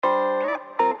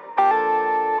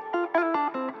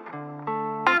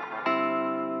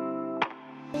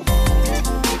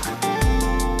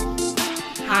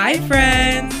Hi,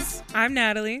 friends. I'm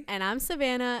Natalie. And I'm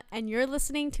Savannah, and you're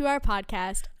listening to our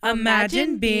podcast,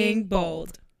 Imagine Being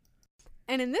Bold.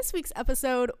 And in this week's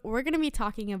episode, we're going to be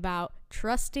talking about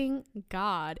trusting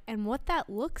God and what that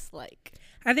looks like.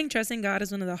 I think trusting God is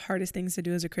one of the hardest things to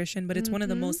do as a Christian, but it's one of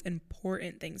the most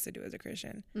important things to do as a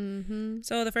Christian.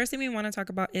 So the first thing we want to talk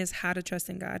about is how to trust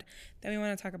in God. Then we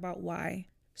want to talk about why.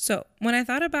 So when I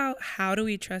thought about how do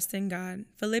we trust in God,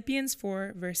 Philippians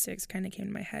 4 verse 6 kind of came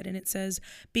to my head, and it says,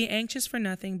 "Be anxious for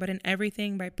nothing, but in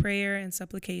everything by prayer and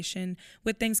supplication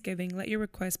with thanksgiving, let your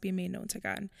requests be made known to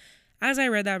God." As I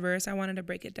read that verse, I wanted to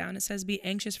break it down. It says, be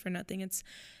anxious for nothing. It's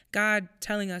God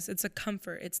telling us, it's a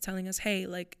comfort. It's telling us, hey,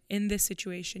 like in this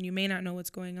situation, you may not know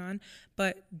what's going on,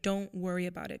 but don't worry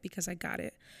about it because I got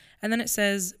it. And then it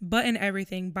says, but in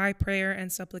everything by prayer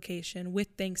and supplication with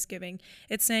thanksgiving.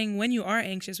 It's saying when you are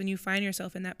anxious, when you find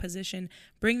yourself in that position,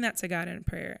 bring that to God in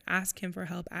prayer. Ask him for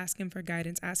help, ask him for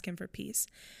guidance, ask him for peace.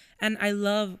 And I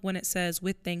love when it says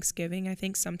with thanksgiving. I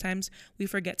think sometimes we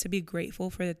forget to be grateful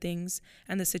for the things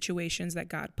and the situations that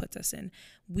God puts us in.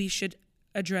 We should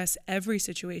address every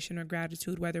situation with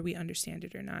gratitude, whether we understand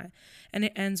it or not. And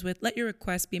it ends with, let your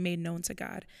requests be made known to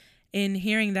God. In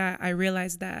hearing that, I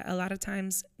realized that a lot of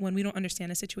times when we don't understand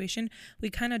a situation, we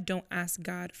kind of don't ask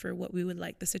God for what we would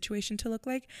like the situation to look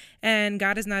like. And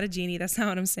God is not a genie. That's not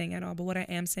what I'm saying at all. But what I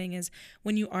am saying is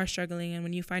when you are struggling and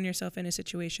when you find yourself in a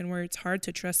situation where it's hard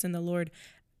to trust in the Lord,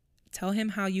 tell him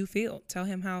how you feel. Tell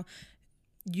him how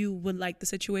you would like the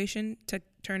situation to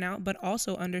turn out, but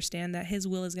also understand that his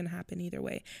will is going to happen either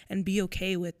way, and be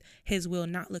okay with his will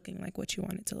not looking like what you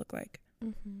want it to look like.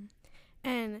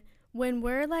 And when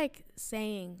we're like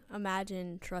saying,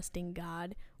 imagine trusting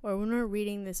God, or when we're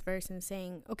reading this verse and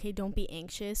saying, okay, don't be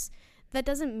anxious, that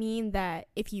doesn't mean that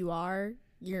if you are,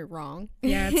 you're wrong.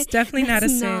 Yeah, it's definitely not a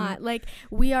sin. Like,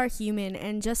 we are human,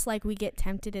 and just like we get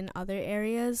tempted in other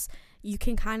areas, you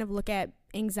can kind of look at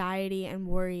anxiety and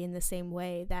worry in the same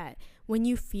way, that when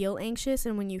you feel anxious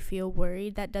and when you feel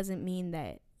worried, that doesn't mean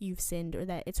that you've sinned or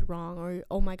that it's wrong or,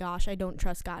 oh my gosh, I don't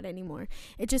trust God anymore.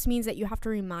 It just means that you have to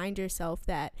remind yourself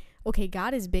that, okay,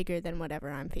 God is bigger than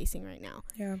whatever I'm facing right now.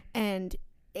 Yeah. And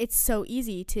it's so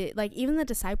easy to, like, even the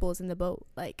disciples in the boat,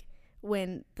 like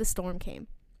when the storm came,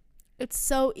 it's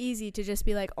so easy to just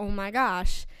be like, oh my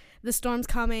gosh, the storm's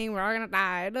coming, we're all gonna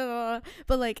die.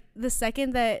 But like the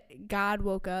second that God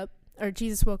woke up, or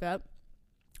Jesus woke up,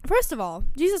 first of all,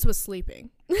 Jesus was sleeping.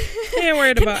 He ain't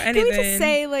worried about anything. Can we just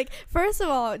say, like, first of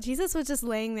all, Jesus was just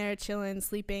laying there chilling,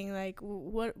 sleeping. Like,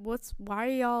 why are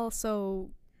y'all so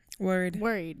worried?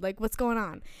 Like, what's going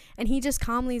on? And he just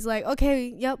calmly is like, okay,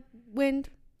 yep, wind,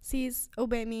 seas,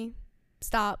 obey me,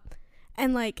 stop.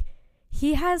 And like,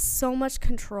 he has so much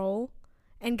control,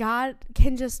 and God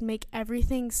can just make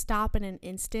everything stop in an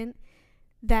instant,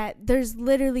 that there's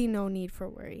literally no need for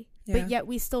worry. Yeah. But yet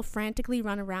we still frantically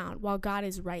run around while God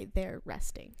is right there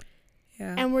resting.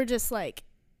 Yeah. And we're just like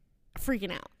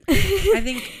freaking out. I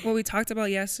think what we talked about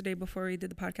yesterday before we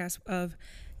did the podcast of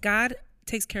God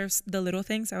takes care of the little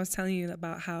things. I was telling you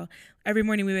about how every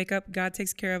morning we wake up, God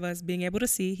takes care of us being able to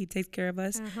see. He takes care of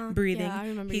us breathing. Yeah, I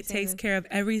remember he takes care of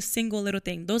every single little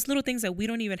thing. Those little things that we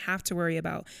don't even have to worry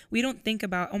about. We don't think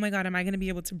about, oh my God, am I going to be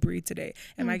able to breathe today?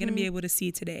 Am I going to be able to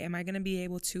see today? Am I going to be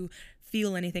able to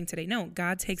feel anything today? No,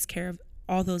 God takes care of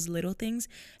all those little things.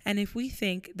 And if we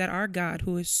think that our God,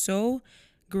 who is so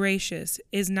gracious,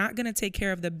 is not going to take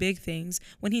care of the big things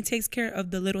when he takes care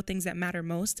of the little things that matter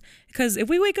most, because if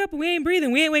we wake up and we ain't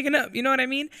breathing, we ain't waking up, you know what I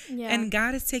mean? Yeah. And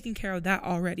God is taking care of that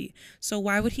already. So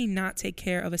why would he not take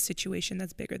care of a situation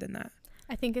that's bigger than that?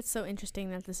 I think it's so interesting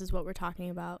that this is what we're thinking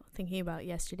about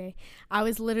yesterday. I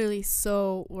was literally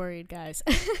so worried, guys.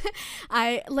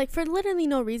 I like, for literally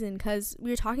no reason, because we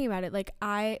were talking about it. Like,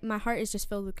 my heart is just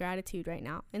filled with gratitude right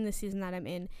now in the season that I'm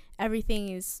in. Everything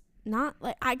is not,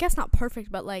 like, I guess not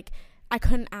perfect, but like, I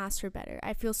couldn't ask for better.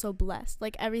 I feel so blessed.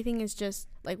 Like, everything is just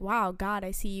like, wow, God,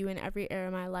 I see you in every area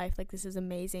of my life. Like, this is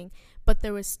amazing. But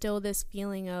there was still this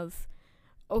feeling of,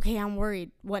 okay, I'm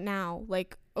worried. What now?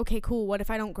 Like, okay, cool. What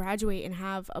if I don't graduate and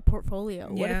have a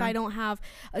portfolio? Yeah. What if I don't have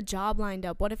a job lined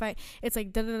up? What if it's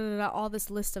like all this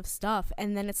list of stuff.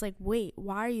 And then it's like, wait,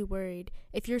 why are you worried?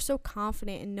 If you're so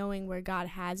confident in knowing where God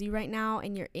has you right now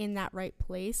and you're in that right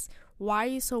place, why are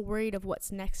you so worried of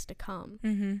what's next to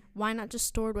come? Why not just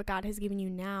store what God has given you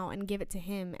now and give it to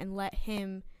him and let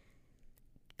him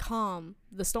calm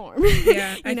the storm?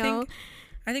 Yeah, I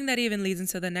think that even leads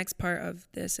into the next part of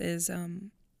this is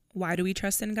why do we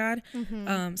trust in God?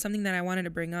 Something that I wanted to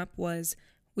bring up was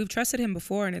we've trusted him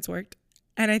before and it's worked.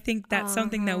 And I think that's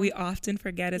something that we often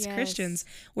forget as Yes. Christians.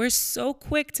 We're so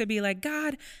quick to be like,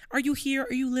 God, are you here?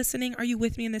 Are you listening? Are you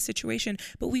with me in this situation?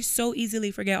 But we so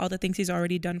easily forget all the things he's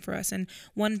already done for us. And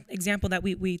one example that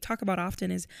we talk about often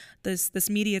is this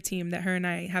media team that her and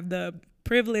I have the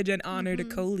privilege and honor to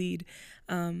co-lead.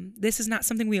 This is not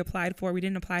something we applied for. We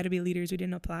didn't apply to be leaders. We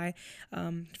didn't apply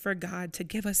for God to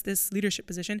give us this leadership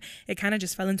position. It kind of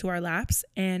just fell into our laps.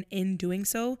 And in doing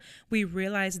so, we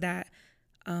realized that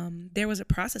there was a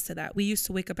process to that. We used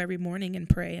to wake up every morning and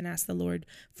pray and ask the Lord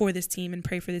for this team and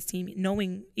pray for this team,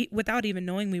 without even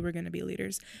knowing we were going to be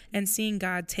leaders, and seeing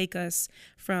God take us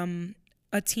from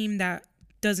a team that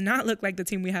does not look like the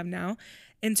team we have now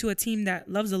into a team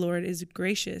that loves the Lord, is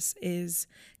gracious, is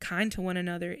kind to one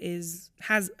another,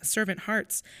 has servant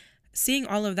hearts. Seeing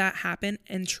all of that happen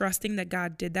and trusting that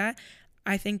God did that,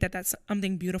 I think that that's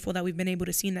something beautiful that we've been able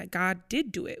to see, that God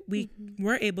did do it. We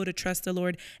were able to trust the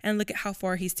Lord and look at how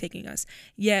far he's taking us.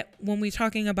 Yet when we're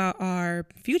talking about our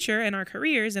future and our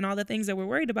careers and all the things that we're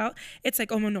worried about, it's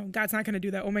like, oh no, God's not going to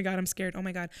do that. Oh my God, I'm scared. Oh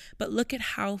my God. But look at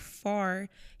how far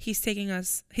he's taking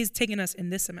us. He's taken us in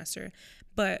this semester.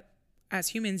 But as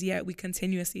humans, yet we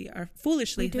continuously are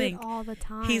foolishly think all the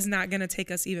time. He's not going to take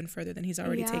us even further than he's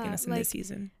already taken us in this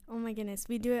season. Oh my goodness,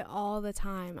 we do it all the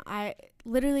time. I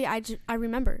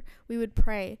remember we would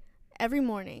pray every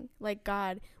morning, like,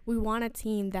 God, we want a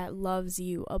team that loves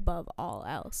you above all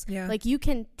else. Yeah. Like, you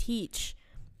can teach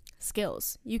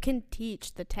skills, you can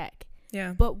teach the tech.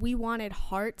 Yeah. But we wanted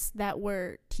hearts that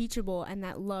were teachable and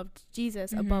that loved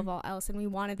Jesus above all else. And we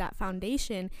wanted that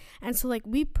foundation. And so, like,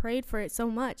 we prayed for it so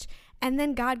much. And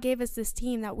then God gave us this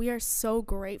team that we are so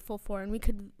grateful for. And we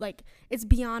could, like, it's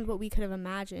beyond what we could have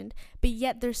imagined. But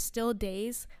yet there's still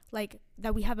days, like,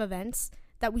 that we have events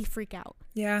that we freak out.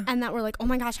 Yeah. And that we're like, oh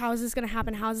my gosh, how is this going to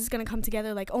happen? How is this going to come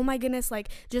together? Like, oh my goodness, like,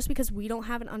 just because we don't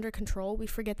have it under control, we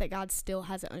forget that God still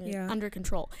has it under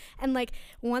control. And, like,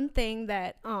 one thing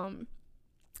that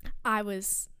I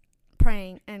was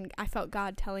praying and I felt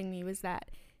God telling me was that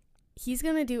he's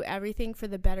going to do everything for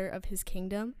the better of his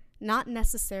kingdom, not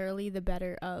necessarily the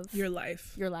better of your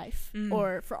life.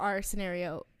 Or for our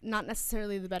scenario, not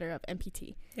necessarily the better of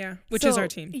MPT. Yeah, which is our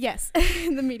team. Yes,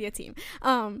 the media team.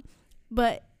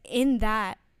 But in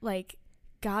that, like,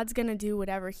 God's going to do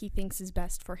whatever he thinks is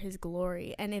best for his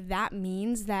glory. And if that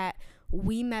means that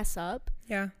we mess up,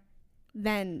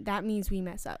 then that means we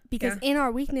mess up, because in our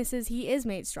weaknesses he is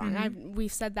made strong.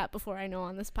 We've said that before, I know,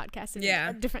 on this podcast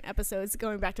in different episodes,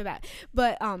 going back to that.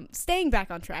 But staying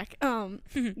back on track,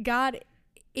 God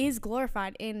is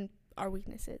glorified in our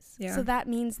weaknesses. So that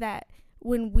means that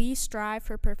when we strive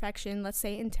for perfection, let's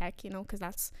say in tech, because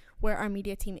that's where our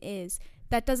media team is,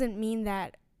 that doesn't mean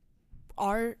that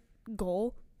our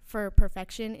goal for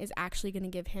perfection is actually going to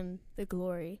give him the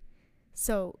glory.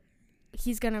 So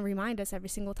he's going to remind us every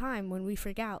single time when we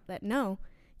freak out that, no,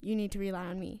 you need to rely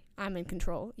on me. I'm in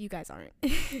control. You guys aren't.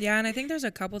 Yeah, and I think there's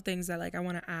a couple things that, like, I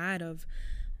want to add of.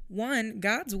 One,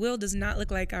 God's will does not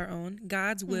look like our own.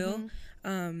 God's will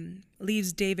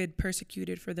leaves David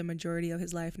persecuted for the majority of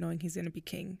his life, knowing he's going to be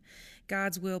king.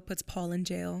 God's will puts Paul in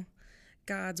jail.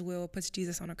 God's will puts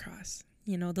Jesus on a cross.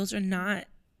 Those are not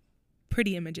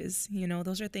pretty images.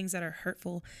 Those are things that are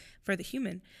hurtful for the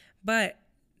human. But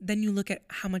then you look at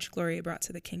how much glory it brought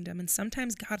to the kingdom. And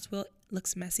sometimes God's will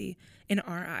looks messy in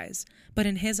our eyes, but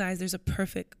in his eyes, there's a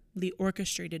perfectly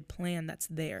orchestrated plan that's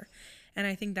there. And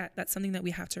I think that that's something that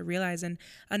we have to realize. And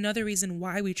another reason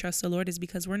why we trust the Lord is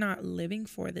because we're not living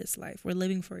for this life. We're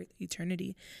living for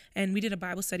eternity. And we did a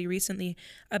Bible study recently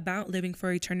about living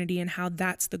for eternity and how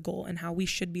that's the goal and how we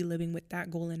should be living with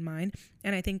that goal in mind.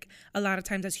 And I think a lot of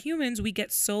times as humans, we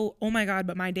get so, oh my God,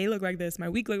 but my day look like this, my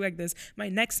week look like this, my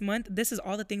next month, this is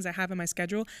all the things I have in my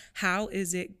schedule. How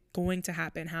is it going to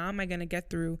happen? How am I going to get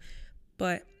through?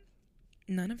 But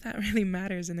none of that really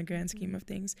matters in the grand scheme of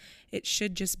things. It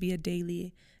should just be a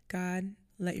daily, God,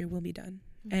 let your will be done.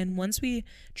 And once we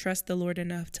trust the Lord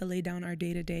enough to lay down our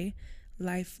day-to-day,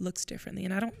 life looks differently.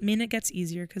 And I don't mean it gets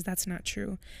easier, because that's not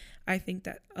true. I think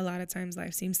that a lot of times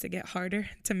life seems to get harder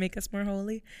to make us more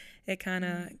holy. It kind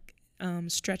of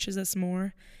stretches us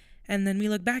more. And then we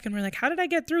look back and we're like, how did I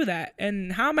get through that?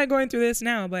 And how am I going through this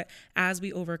now? But as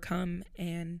we overcome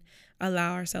and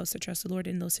allow ourselves to trust the Lord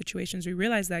in those situations, we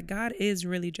realize that God is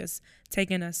really just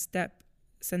taking us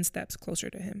steps closer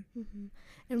to him.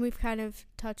 And we've kind of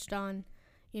touched on,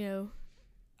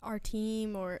 our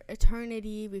team or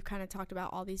eternity. We've kind of talked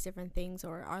about all these different things,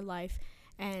 or our life.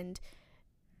 And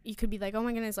you could be like, oh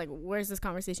my goodness, like, where's this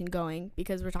conversation going?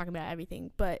 Because we're talking about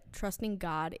everything. But trusting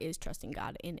God is trusting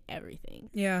God in everything.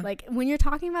 Yeah. Like, when you're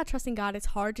talking about trusting God, it's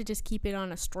hard to just keep it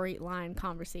on a straight line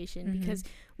conversation, because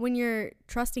when you're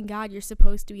trusting God, you're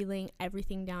supposed to be laying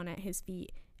everything down at his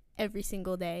feet every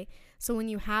single day. So when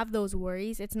you have those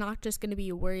worries, it's not just going to be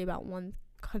a worry about one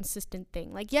consistent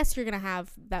thing. Like, yes, you're gonna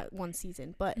have that one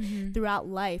season, but throughout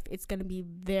life it's gonna be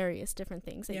various different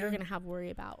things that you're gonna have worry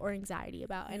about or anxiety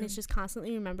about, and it's just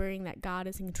constantly remembering that God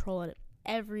is in control of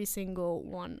every single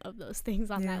one of those things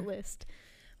on that list.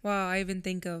 Well, I even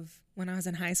think of when I was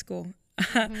in high school,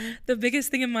 the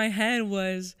biggest thing in my head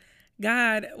was,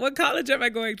 God, what college am I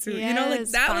going to? Yes, you know, like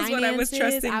that was what I was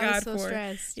trusting God so for.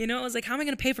 Stressed. You know, it was like, how am I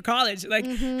going to pay for college? Like,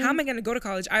 how am I going to go to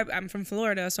college? I'm from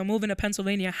Florida, so moving to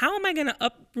Pennsylvania. How am I going to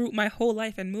uproot my whole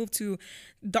life and move to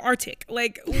the Arctic?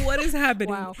 Like, what is happening?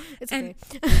 Wow, it's okay.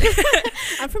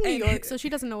 I'm from New York, so she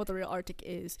doesn't know what the real Arctic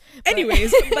is. But.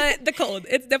 Anyways, but the cold.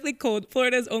 It's definitely cold.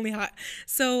 Florida is only hot.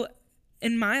 So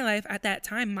in my life at that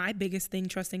time, my biggest thing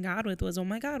trusting God with was, oh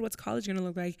my God, what's college going to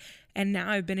look like? And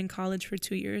now I've been in college for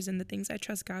 2 years, and the things I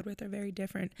trust God with are very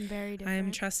different. Very different.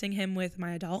 I'm trusting him with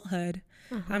my adulthood.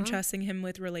 I'm trusting him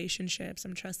with relationships.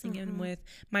 I'm trusting him with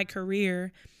my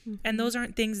career. And those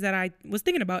aren't things that I was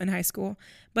thinking about in high school.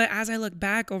 But as I look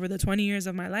back over the 20 years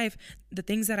of my life, the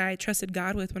things that I trusted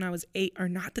God with when I was 8 are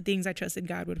not the things I trusted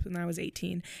God with when I was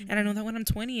 18. And I know that when I'm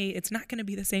 28, it's not going to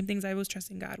be the same things I was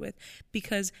trusting God with,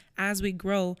 because as we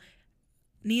grow,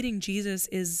 needing Jesus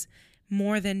is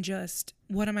more than just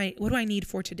what do I need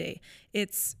for today?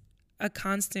 It's a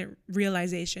constant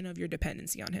realization of your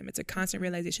dependency on him. It's a constant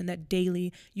realization that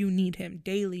daily you need him,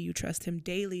 daily you trust him,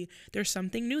 daily there's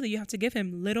something new that you have to give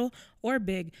him, little or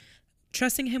big.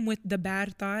 Trusting him with the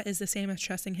bad thought is the same as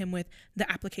trusting him with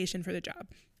the application for the job.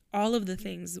 All of the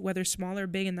things, whether small or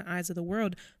big in the eyes of the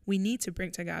world, we need to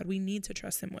bring to God. We need to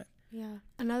trust him with. Yeah.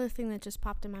 Another thing that just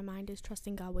popped in my mind is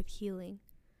trusting God with healing,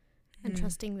 and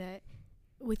trusting that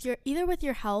with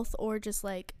your health or just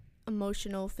like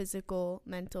emotional, physical,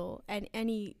 mental, and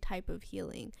any type of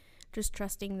healing, just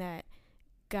trusting that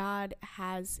God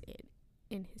has it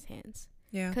in his hands.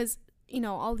 Yeah. Because,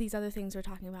 all these other things we're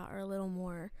talking about are a little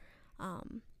more, I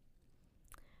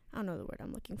don't know the word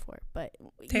I'm looking for, but,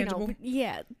 tangible.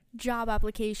 Job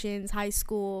applications, high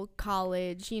school,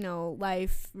 college,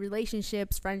 life,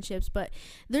 relationships, friendships, but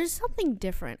there's something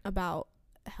different about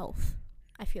health.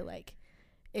 I feel like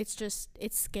it's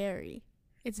scary.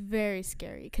 It's very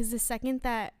scary, because the second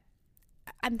that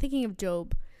I'm thinking of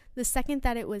Job, the second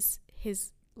that it was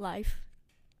his life,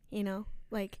 he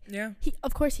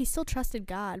of course he still trusted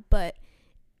God, but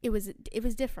it was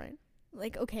different.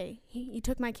 Like, okay, you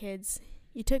took my kids,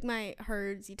 you took my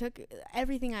herds, you took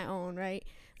everything I own, right?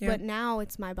 Yeah. But now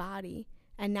it's my body,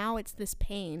 and now it's this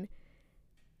pain.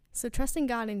 So trusting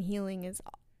God in healing is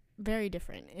very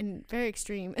different and very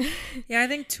extreme. Yeah, I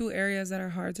think 2 areas that are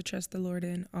hard to trust the Lord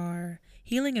in are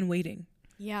healing and waiting.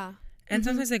 Yeah. And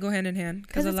sometimes they go hand in hand,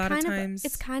 because a lot of times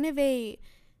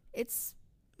it's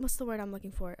what's the word I'm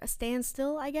looking for? A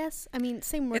standstill, I guess. I mean,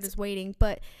 same word as waiting,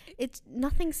 but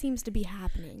nothing seems to be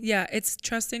happening. Yeah, it's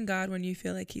trusting God when you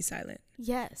feel like he's silent.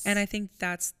 Yes. And I think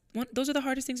those are the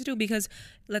hardest things to do, because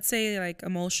let's say like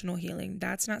emotional healing,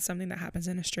 that's not something that happens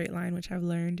in a straight line, which I've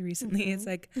learned recently. It's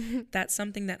like that's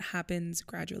something that happens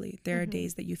gradually. There are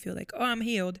days that you feel like, oh, I'm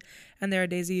healed, and there are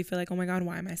days that you feel like, oh my God,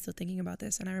 why am I still thinking about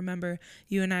this? And I remember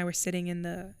you and I were sitting in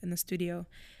the studio,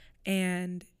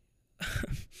 and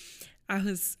I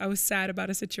was sad about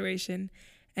a situation,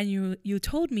 and you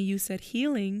told me, you said,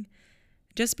 healing,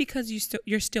 just because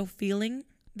you're still feeling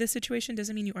this situation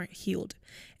doesn't mean you aren't healed.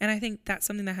 And I think that's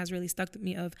something that has really stuck with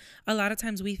me. Of a lot of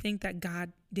times we think that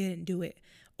God didn't do it,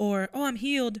 or, oh, I'm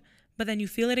healed, but then you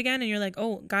feel it again and you're like,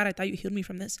 oh God, I thought you healed me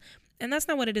from this. And that's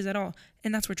not what it is at all.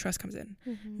 And that's where trust comes in.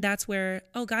 That's where,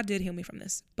 oh, God did heal me from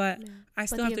this, but I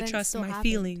still have to trust my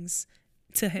feelings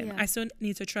to him. I still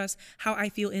need to trust how I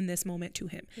feel in this moment to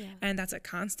him. And that's a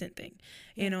constant thing,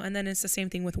 and then it's the same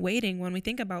thing with waiting. When we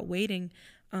think about waiting,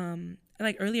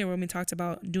 like earlier when we talked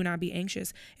about do not be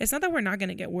anxious, it's not that we're not going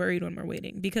to get worried when we're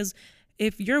waiting, because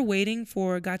if you're waiting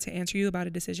for God to answer you about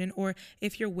a decision, or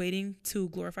if you're waiting to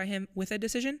glorify him with a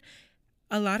decision,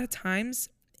 a lot of times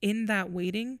in that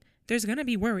waiting, there's going to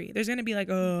be worry. There's going to be like,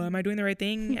 oh, am I doing the right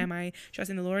thing? Am I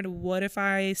trusting the Lord? What if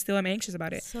I still am anxious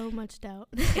about it? So much doubt.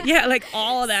 Yeah, like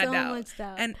all that so doubt. Much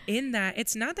doubt. And in that,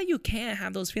 it's not that you can't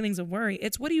have those feelings of worry.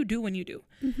 It's what do you do when you do?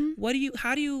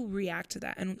 How do you react to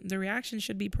that? And the reaction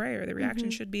should be prayer. The reaction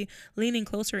should be leaning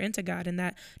closer into God, and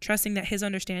that trusting that his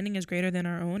understanding is greater than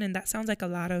our own. And that sounds like a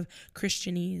lot of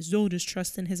Christianese. Oh, just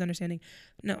trust in his understanding.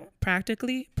 No,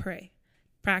 practically pray.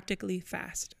 Practically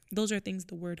fast. those are things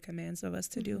the word commands of us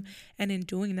to do. And in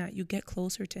doing that, you get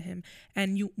closer to him.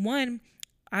 And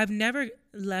I've never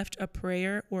left a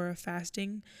prayer or a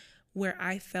fasting where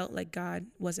I felt like God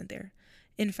wasn't there.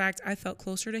 In fact, I felt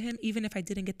closer to him even if I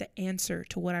didn't get the answer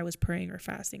to what I was praying or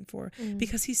fasting for,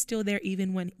 because he's still there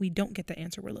even when we don't get the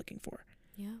answer we're looking for.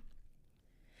 Yeah.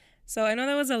 So I know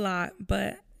that was a lot,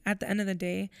 but at the end of the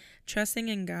day, trusting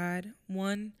in God,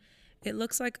 one, it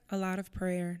looks like a lot of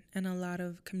prayer and a lot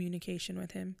of communication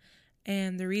with him.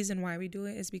 And the reason why we do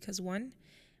it is because, one,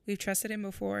 we've trusted him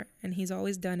before and he's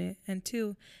always done it. And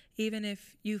two, even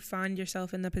if you find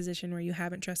yourself in the position where you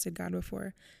haven't trusted God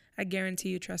before, I guarantee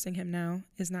you trusting him now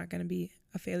is not going to be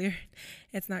a failure.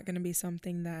 It's not going to be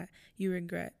something that you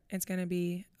regret. It's going to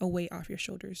be a weight off your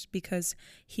shoulders, because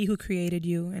he who created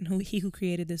you and he who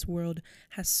created this world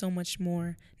has so much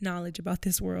more knowledge about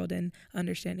this world and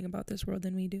understanding about this world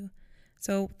than we do.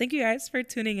 So thank you guys for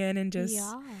tuning in and just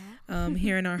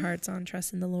hearing our hearts on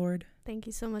trusting the Lord. Thank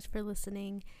you so much for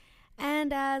listening.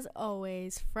 And as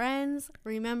always, friends,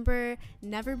 remember,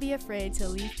 never be afraid to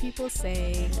leave people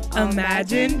saying,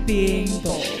 Imagine being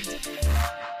bold.